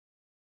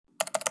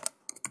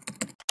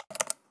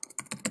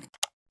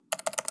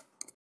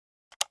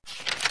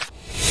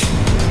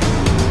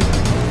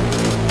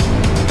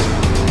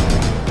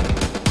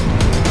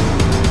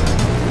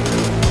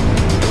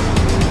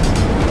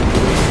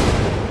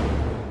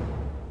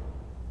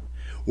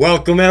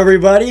Welcome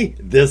everybody.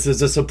 This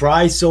is a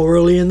surprise so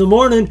early in the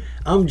morning.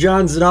 I'm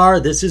John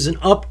Zidar. This is an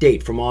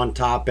update from On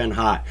Top and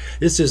Hot.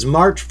 This is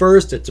March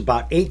 1st. It's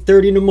about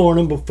 8:30 in the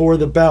morning before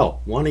the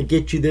bell. Want to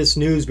get you this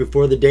news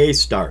before the day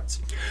starts.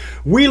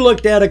 We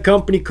looked at a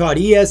company called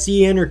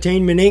ESE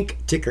Entertainment Inc.,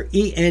 ticker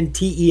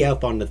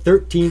ENTEF, on the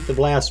 13th of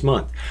last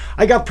month.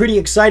 I got pretty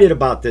excited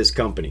about this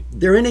company.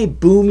 They're in a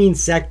booming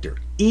sector.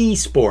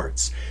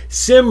 Esports,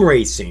 sim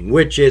racing,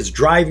 which is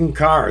driving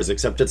cars,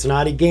 except it's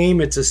not a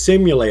game, it's a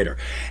simulator.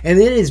 And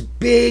it is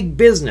big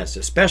business,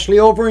 especially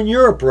over in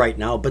Europe right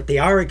now, but they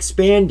are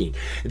expanding.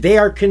 They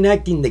are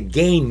connecting the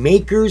game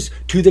makers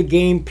to the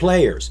game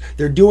players.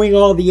 They're doing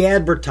all the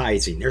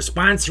advertising. They're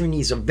sponsoring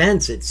these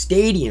events at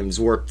stadiums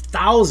where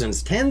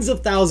thousands, tens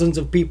of thousands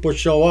of people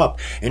show up,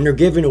 and they're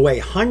giving away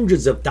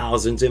hundreds of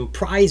thousands in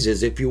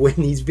prizes if you win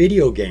these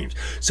video games.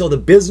 So the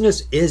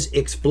business is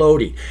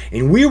exploding.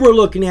 And we were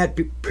looking at,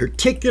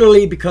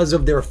 particularly because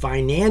of their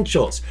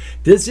financials,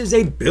 this is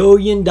a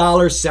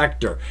billion-dollar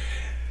sector.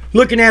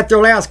 Looking at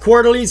their last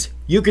quarterlies,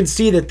 you can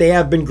see that they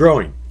have been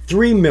growing.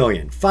 3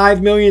 million,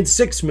 5 million,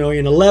 6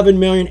 million, 11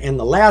 million, and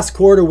the last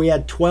quarter we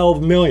had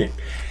 12 million.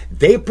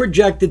 They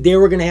projected they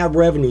were going to have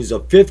revenues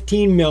of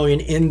 15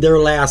 million in their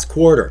last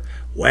quarter.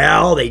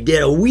 Well, they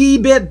did a wee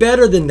bit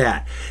better than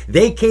that.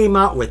 They came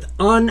out with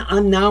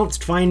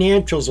unannounced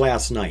financials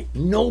last night.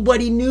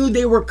 Nobody knew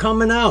they were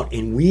coming out,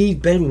 and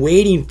we've been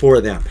waiting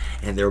for them,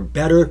 and they're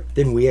better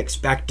than we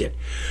expected.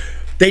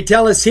 They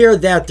tell us here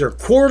that their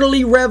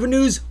quarterly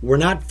revenues were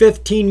not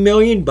 15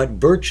 million, but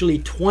virtually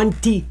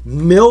 20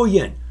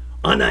 million.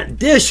 An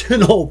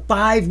additional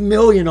 5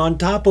 million on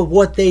top of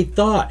what they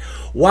thought.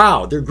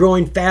 Wow, they're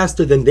growing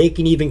faster than they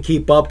can even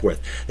keep up with.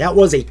 That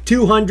was a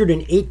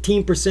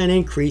 218%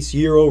 increase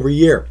year over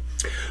year.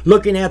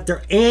 Looking at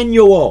their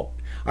annual,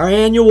 our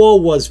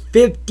annual was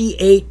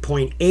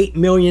 $58.8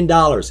 million.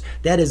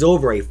 That is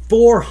over a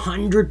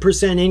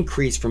 400%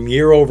 increase from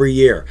year over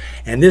year.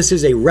 And this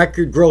is a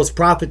record gross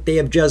profit they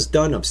have just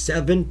done of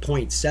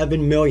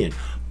 7.7 million.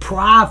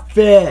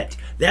 Profit!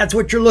 That's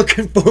what you're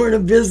looking for in a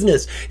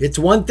business. It's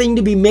one thing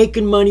to be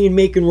making money and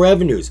making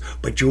revenues,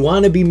 but you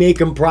want to be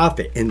making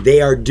profit, and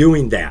they are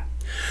doing that.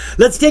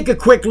 Let's take a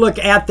quick look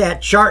at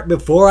that chart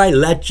before I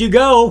let you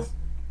go.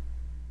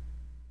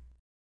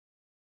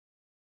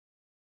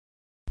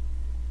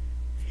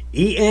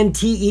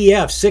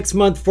 ENTEF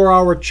 6-month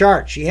 4-hour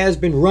chart. She has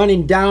been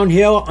running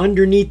downhill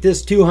underneath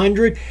this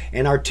 200,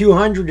 and our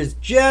 200 is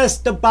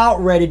just about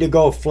ready to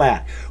go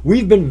flat.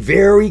 We've been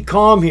very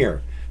calm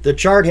here. The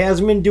chart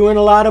hasn't been doing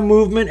a lot of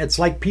movement. It's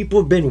like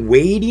people have been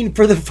waiting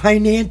for the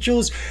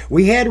financials.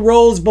 We had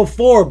rolls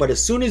before, but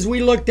as soon as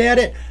we looked at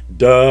it,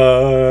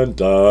 dun,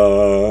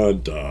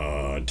 dun,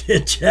 dun,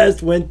 it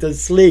just went to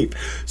sleep.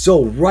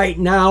 So right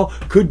now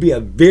could be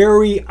a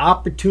very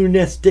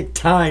opportunistic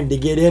time to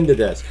get into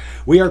this.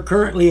 We are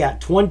currently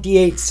at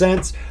 28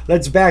 cents.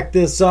 Let's back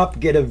this up,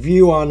 get a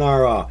view on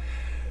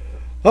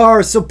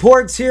our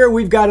supports here.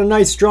 We've got a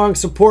nice strong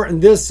support in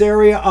this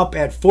area up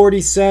at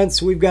 40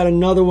 cents. We've got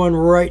another one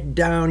right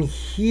down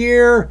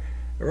here,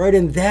 right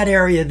in that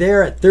area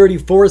there at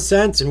 34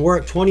 cents, and we're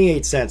at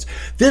 28 cents.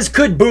 This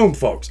could boom,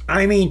 folks.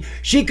 I mean,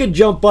 she could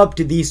jump up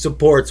to these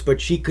supports, but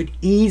she could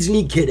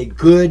easily get a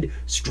good,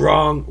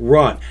 strong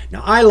run.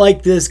 Now, I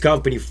like this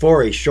company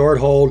for a short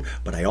hold,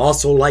 but I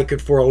also like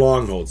it for a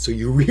long hold, so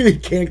you really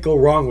can't go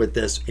wrong with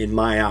this in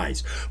my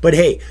eyes. But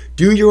hey,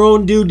 do your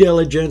own due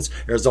diligence.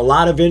 There's a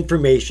lot of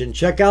information.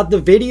 Check out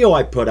the video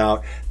I put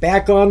out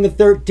back on the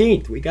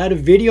 13th. We got a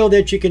video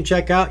that you can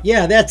check out.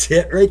 Yeah, that's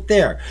it right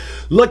there.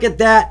 Look at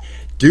that.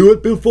 Do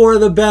it before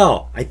the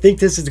bell. I think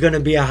this is going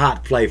to be a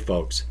hot play,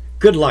 folks.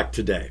 Good luck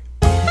today.